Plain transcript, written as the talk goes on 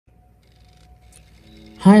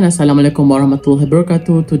Hi and Assalamualaikum warahmatullahi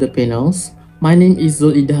wabarakatuh to the panels. My name is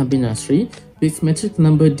Dzul Idham bin Nasri with metric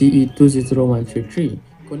number DE200133.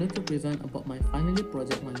 Going to present about my final year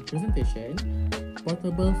project 1 presentation,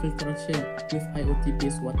 portable filtration with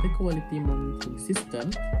IoT-based water quality monitoring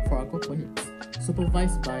system for aquaponics,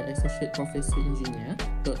 supervised by Associate Professor Engineer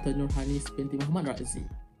Dr. Hanis binti Mohammad Radzi.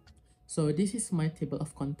 So this is my table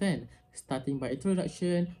of content, starting by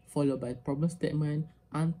introduction, followed by problem statement,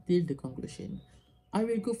 until the conclusion. I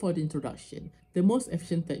will go for the introduction. The most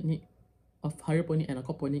efficient technique of hydroponic and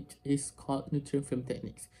aquaponics is called nutrient film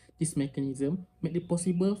techniques. This mechanism makes it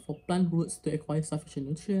possible for plant roots to acquire sufficient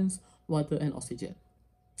nutrients, water, and oxygen.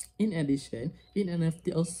 In addition, in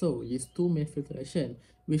NFT also use two main filtration,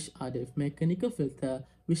 which are the mechanical filter,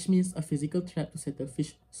 which means a physical trap to settle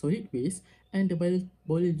fish solid waste, and the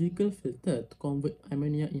biological filter to convert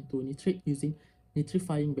ammonia into nitrate using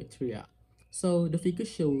nitrifying bacteria. So the figure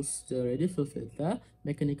shows the radial filter,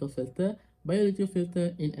 mechanical filter, biological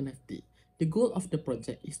filter in NFT. The goal of the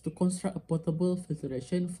project is to construct a portable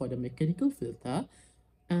filtration for the mechanical filter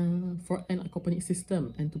for an aquaponic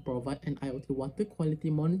system and to provide an IoT water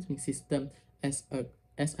quality monitoring system as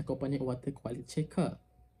aquaponic water quality checker.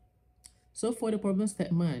 So for the problem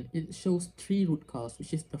statement, it shows three root cause,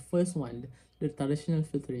 which is the first one, the traditional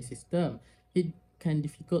filtering system. It can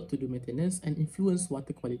difficult to do maintenance and influence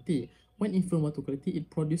water quality. When influence water quality,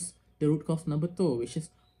 it produces the root cause number 2, which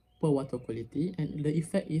is poor water quality, and the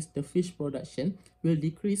effect is the fish production will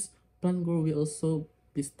decrease, plant growth will also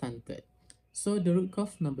be stunted. So the root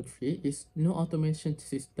cause number 3 is no automation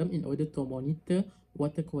system in order to monitor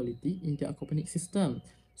water quality in the aquaponic system.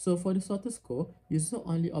 So for the water score, users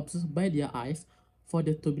only observe by their eyes for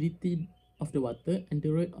the turbidity of the water and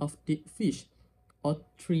the rate of dead fish or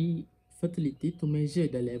tree fertility to measure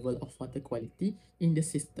the level of water quality in the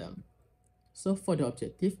system. So for the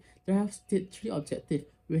objective, there have stated three objectives,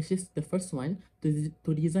 which is the first one,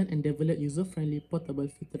 to design and develop user-friendly portable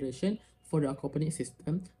filtration for the aquaponic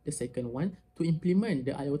system. The second one, to implement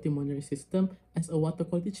the IoT monitoring system as a water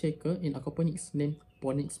quality checker in aquaponics named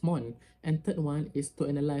PonixMon. And third one is to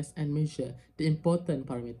analyze and measure the important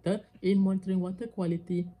parameter in monitoring water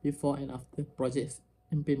quality before and after project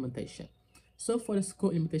implementation. So for the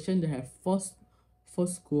scope implementation, they have four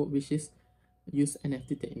scope, which is use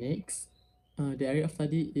NFT techniques. The area of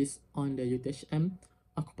study is on the UTHM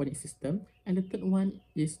aquaponic system, and the third one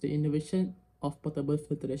is the innovation of portable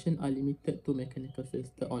filtration are limited to mechanical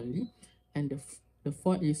filter only, and the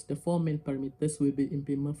fourth is the four main parameters will be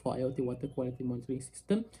implemented for IoT water quality monitoring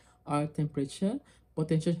system are temperature,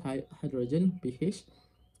 potential hydrogen pH,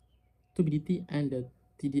 turbidity, and the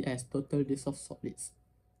TDS, total dissolved solids.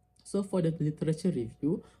 So for the literature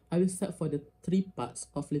review, I will start for the three parts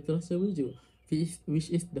of literature review, which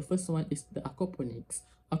is the first one is the aquaponics.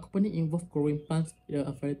 Aquaponics involve growing plants in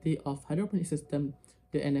a variety of hydroponic system.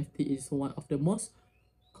 The NFT is one of the most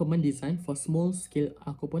common design for small-scale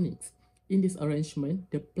aquaponics. In this arrangement,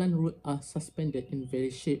 the plant roots are suspended in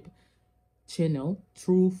various shape channel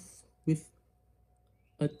through with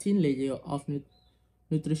a thin layer of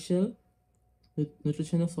nutritional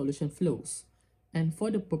solution flows. And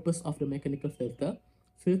for the purpose of the mechanical filter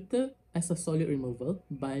as a solid removal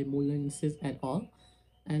by Mulansis et al.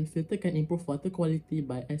 And filter can improve water quality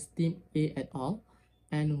by Esteem A et al.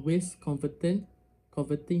 And waste converting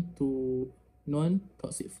to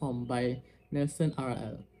non-toxic form by Nelson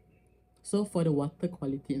RL. So for the water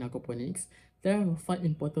quality in aquaponics, there are 5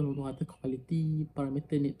 important water quality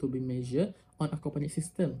parameters need to be measured on aquaponic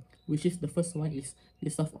system, which is the first one is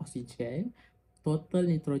dissolved oxygen, total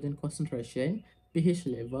nitrogen concentration, pH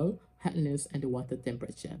level, hardness, and the water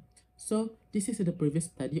temperature. So this is the previous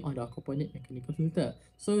study on the aquaponic mechanical filter.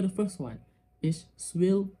 So the first one is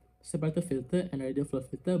swill separator filter and radial flow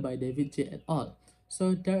filter by David J et al.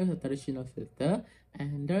 So there is a traditional filter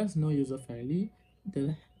and there is no user friendly.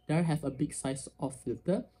 There have a big size of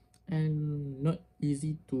filter and not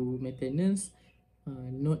easy to maintenance,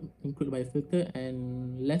 not included by filter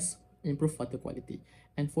and less improved water quality,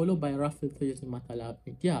 and followed by rough filter using Matala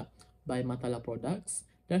media by Matala products.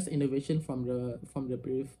 There's innovation from the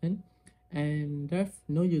previous one, and there's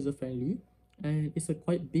no user friendly, and it's a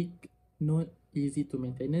quite big, not easy to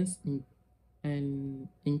maintenance and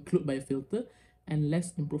include by filter and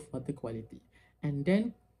less improved water quality. And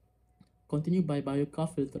then continue by biocar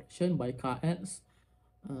filtration by KS.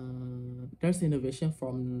 There's innovation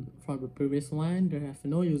from the previous one. There have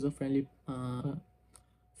no user friendly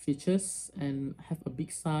features and have a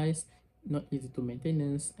big size, not easy to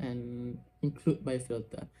maintenance, and include by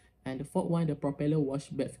filter. And the fourth one, the propeller wash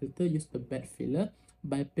bed filter, use the bed filler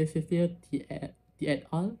by Persevere T et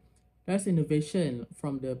al. There's innovation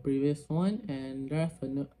from the previous one, and there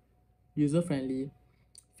are user-friendly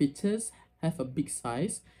features, have a big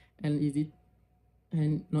size and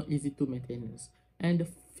not easy to maintain. And the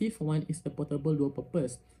fifth one is the portable dual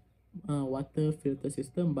purpose water filter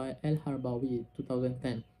system by El Harbawi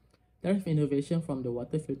 2010. There is innovation from the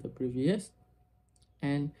water filter previous,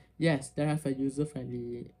 and yes, there have a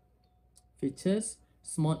user-friendly features,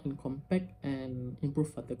 small and compact, and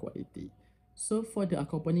improve water quality. So for the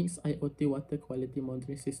Aquaponics IoT water quality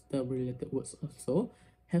monitoring system related works also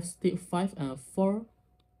have state 4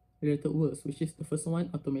 related works, which is the first one,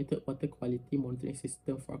 automated water quality monitoring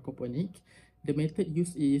system for aquaponics. The method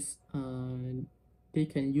used is they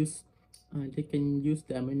can use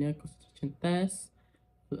the ammonia concentration test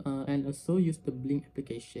and also use the blink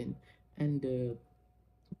application. And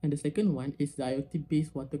the second one is the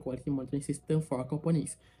IoT-based water quality monitoring system for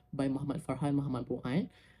aquaponics by Mohammad Buain,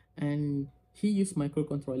 and he used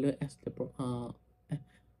microcontroller as the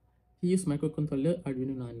he used microcontroller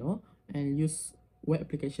Arduino Nano and used web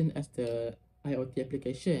application as the IoT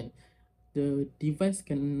application. The device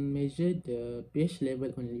can measure the pH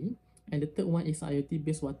level only. And the third one is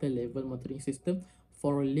IoT-based water level monitoring system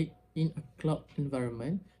for a lake in a cloud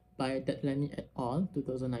environment by Datlani et al.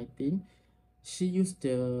 2019. She used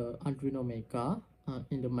the Arduino Mega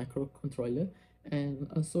in the microcontroller and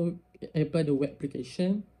also by the web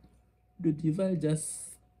application. The device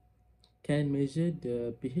just can measure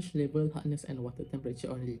the pH level, hardness, and water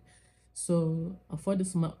temperature only. So for the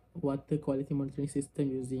smart water quality monitoring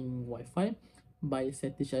system using Wi-Fi by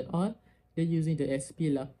Satish et al., they're using the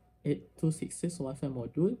SP8266 Wi-Fi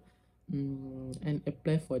module and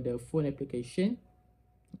apply for the phone application.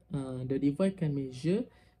 The device can measure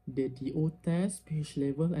the DO test, pH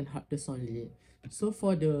level, and hardness only. So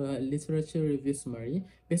for the literature review summary,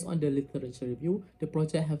 based on the literature review, the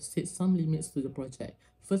project have set some limits to the project.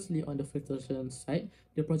 Firstly, on the filtration side,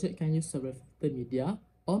 the project can use several filter media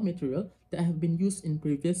or material that have been used in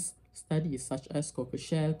previous studies such as cocoa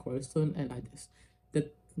shell, coral stone, and others. The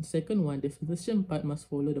second one, the filtration part must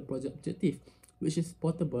follow the project objective, which is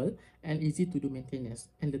portable and easy to do maintenance.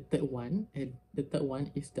 And the third one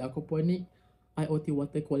is the aquaponic IoT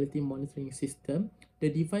water quality monitoring system. The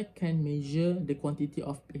device can measure the quantity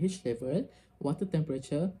of pH level, water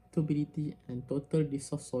temperature, turbidity, and total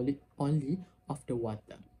dissolved solid only of the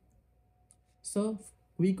water. So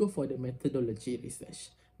we go for the methodology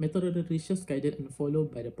research. Methodology research guided and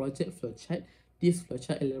followed by the project flowchart. This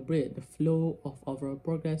flowchart elaborate the flow of overall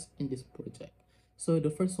progress in this project. So the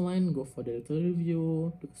first one, go for the literature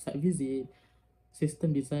review, do site visit,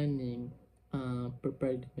 system designing,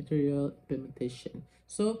 prepare the material, implementation.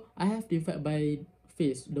 So I have divided by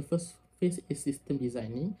phase. The first phase is system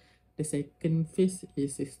designing. The second phase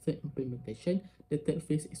is system implementation. The third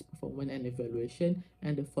phase is performance and evaluation.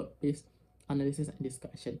 And the fourth phase, analysis and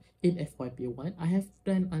discussion. In FYP1, I have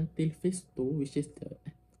done until phase 2, which is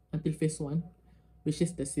until phase 1, which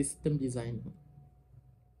is the system design.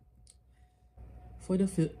 For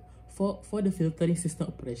the filtering system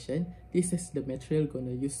operation, this is the material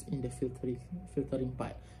gonna use in the filtering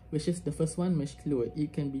part, which is the first one, mesh fluid.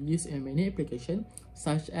 It can be used in many applications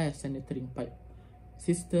such as sanitary pipe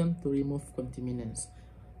system to remove contaminants.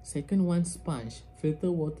 Second one, sponge.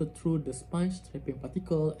 Filter water through the sponge, trapping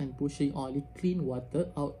particle and pushing only clean water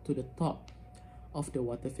out to the top of the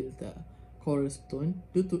water filter. Coral stone,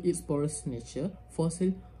 due to its porous nature,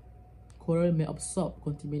 fossil coral may absorb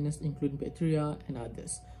contaminants including bacteria and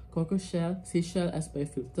others. Cocoa shell, seashell as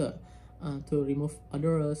biofilter to remove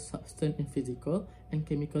odorous substance in physical and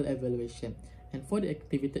chemical evaluation. And for the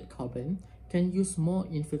activated carbon, can use more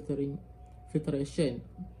in filtration.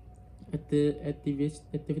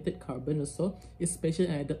 Activated carbon also is special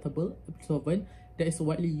and adaptable absorbent that is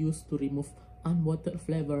widely used to remove unwanted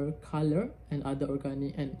flavor, color, and other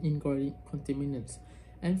organic and inorganic contaminants.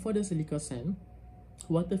 And for the silica sand,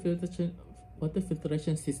 water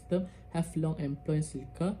filtration system have long employed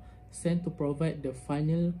silica sand to provide the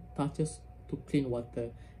final touches to clean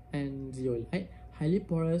water. And zeolite, highly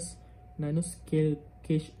porous nanoscale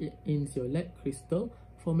cage in zeolite crystal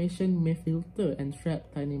formation may filter and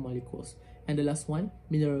trap tiny molecules. And the last one,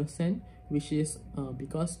 mineral sand, which is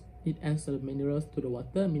because it adds the minerals to the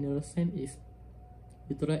water. Mineral sand is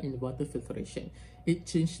utilized in water filtration. It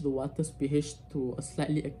changes the water's pH to a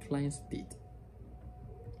slightly alkaline state.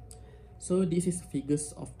 So this is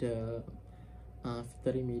figures of the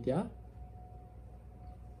filtering media.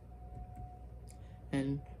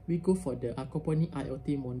 And we go for the aquaponic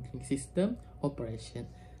IoT monitoring system operation.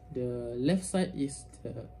 The left side is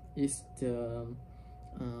the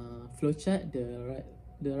flowchart.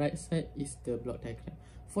 The right side is the block diagram.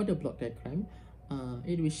 For the block diagram,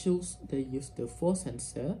 it will shows the use the 4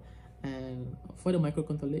 sensor, and for the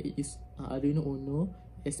microcontroller it is Arduino Uno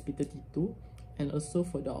SP32, and also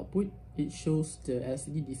for the output it shows the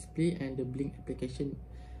LCD display and the blink application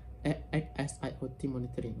act as IoT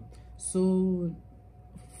monitoring. So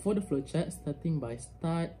for the flowchart, starting by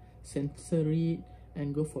start, sensor read,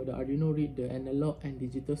 and go for the Arduino read the analog and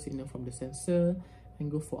digital signal from the sensor, and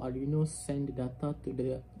go for Arduino send the data to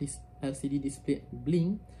the LCD display and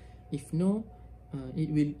blink. If no, it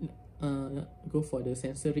will go for the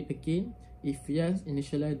sensor read again. If yes,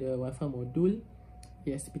 initialize the Wi-Fi module,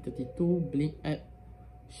 ESP32 blink app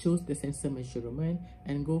shows the sensor measurement,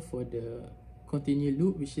 and go for the continue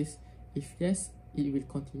loop, which is if yes, it will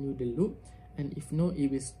continue the loop, and if no, it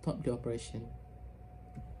will stop the operation.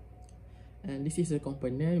 And this is a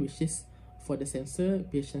component which is for the sensor,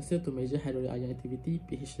 pH sensor to measure hydraulic ion activity,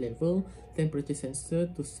 pH level, temperature sensor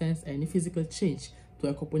to sense any physical change to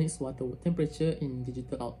Aquaponics water temperature in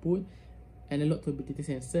digital output, analog turbidity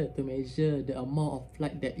sensor to measure the amount of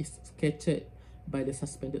light that is captured by the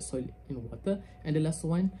suspended solid in water, and the last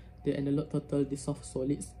one, the analog total dissolved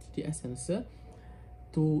solids TDS sensor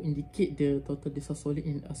to indicate the total dissolved solid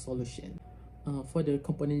in a solution. For the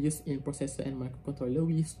component used in processor and microcontroller,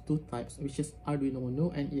 we use 2 types, which is Arduino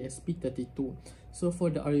Uno and ESP32. So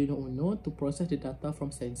for the Arduino Uno, to process the data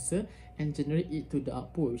from sensor and generate it to the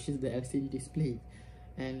output, which is the LCD display.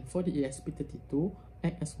 And for the ESP32,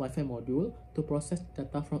 act as Wi-Fi module to process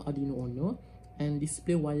data from Arduino Uno and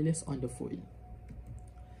display wireless on the phone.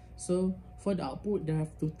 So for the output, there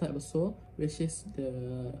have 2 types also, which is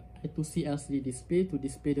the I2C LCD display to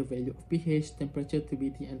display the value of pH, temperature,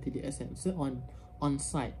 turbidity, and TDS sensor on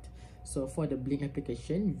site. So for the blink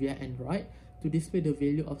application via Android to display the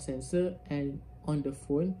value of sensor and on the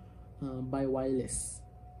phone by wireless.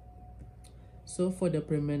 So for the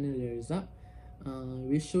preliminary result,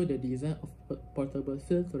 we show the design of portable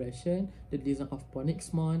filtration, the design of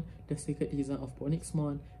Ponics Mon, the second design of Ponics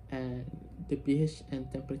Mon, and the pH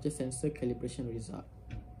and temperature sensor calibration result.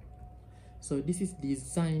 So this is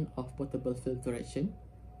design of portable filtration.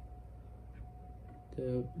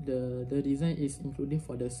 The design is including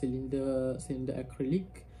for the cylinder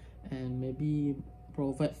acrylic, and maybe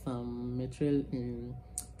provide some material in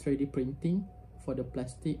 3D printing for the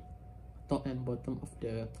plastic top and bottom of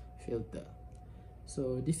the filter.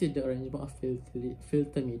 So this is the arrangement of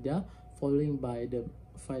filter media, following by the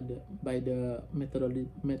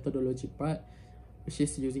methodology part, which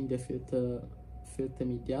is using the filter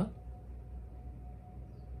media.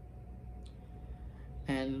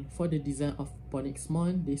 And for the design of Ponics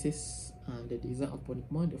Mon, this is the design of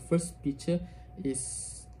Ponics Mon. The first picture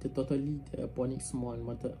is the Ponics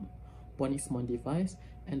Mon device,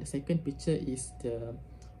 and the second picture is the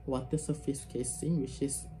water surface casing, which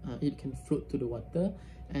is it can float to the water,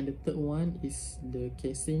 and the third one is the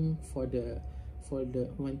casing for the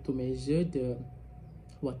when to measure the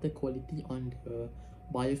water quality on the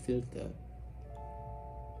biofilter.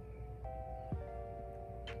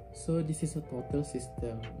 So this is a total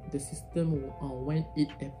system. The system when it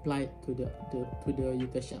applied to the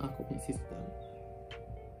Uthm Aquaponics system.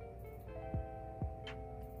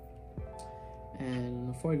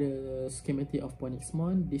 And for the schematic of Ponics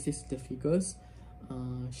Mon, this is the figures,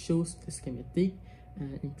 shows the schematic,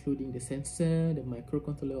 including the sensor, the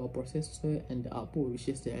microcontroller or processor, and the output, which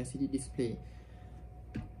is the LCD display.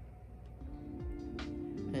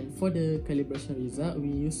 And for the calibration result, we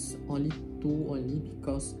use only 2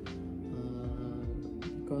 because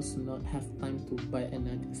not have time to buy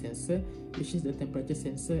another sensor, which is the temperature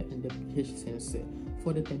sensor and the pH sensor.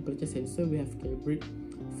 For the temperature sensor, we have calibrate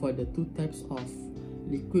for the 2 types of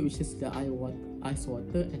liquid, which is the ice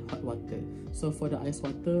water and hot water. So for the ice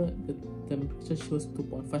water, the temperature shows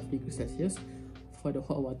 2.5 degrees Celsius. For the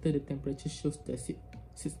hot water, the temperature shows the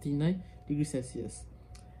 69 degrees Celsius.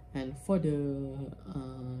 And for the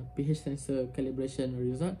pH sensor calibration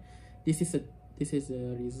result, this is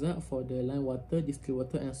a result for the lime water, distilled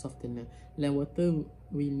water, and softener. Lime water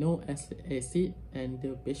we know as acid, and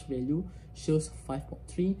the pH value shows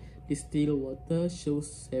 5.3. Distilled water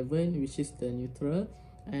shows 7, which is the neutral,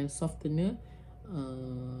 and softener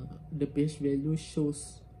the pH value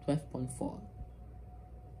shows 12.4.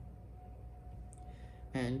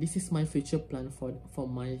 And this is my future plan for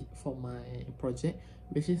my project,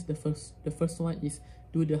 which is the first one is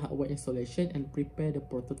do the hardware installation and prepare the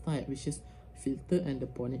prototype, which is filter and the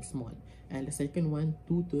Ponics Mon. And the second one,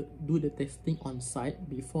 do the testing on site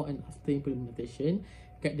before and after implementation,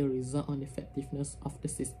 get the result on effectiveness of the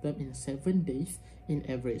system in 7 days in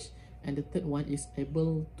average. And the third one is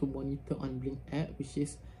able to monitor on Blink app, which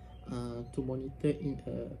is to monitor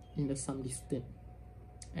in some distance.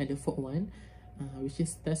 And the fourth one, which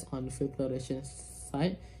is test on filtration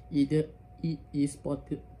side, either it is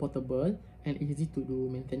portable and easy to do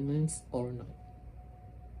maintenance or not.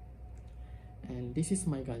 And this is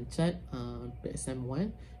my Gantt chart,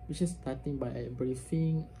 PSM1, which is starting by a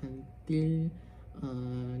briefing until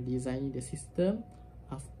designing the system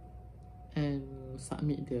and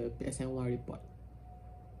submit the PSM1 report.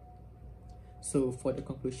 So for the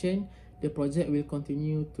conclusion, the project will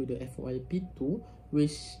continue to the FYP2,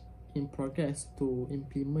 which in progress to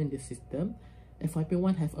implement the system.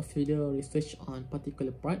 FYP1 have a further research on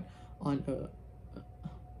particular part on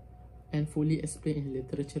and fully explained in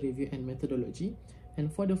literature review and methodology.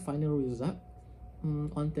 And for the final result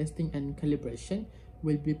on testing and calibration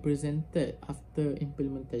will be presented after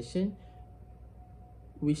implementation,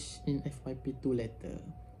 which in FYP2 later.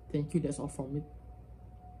 Thank you, that's all from me.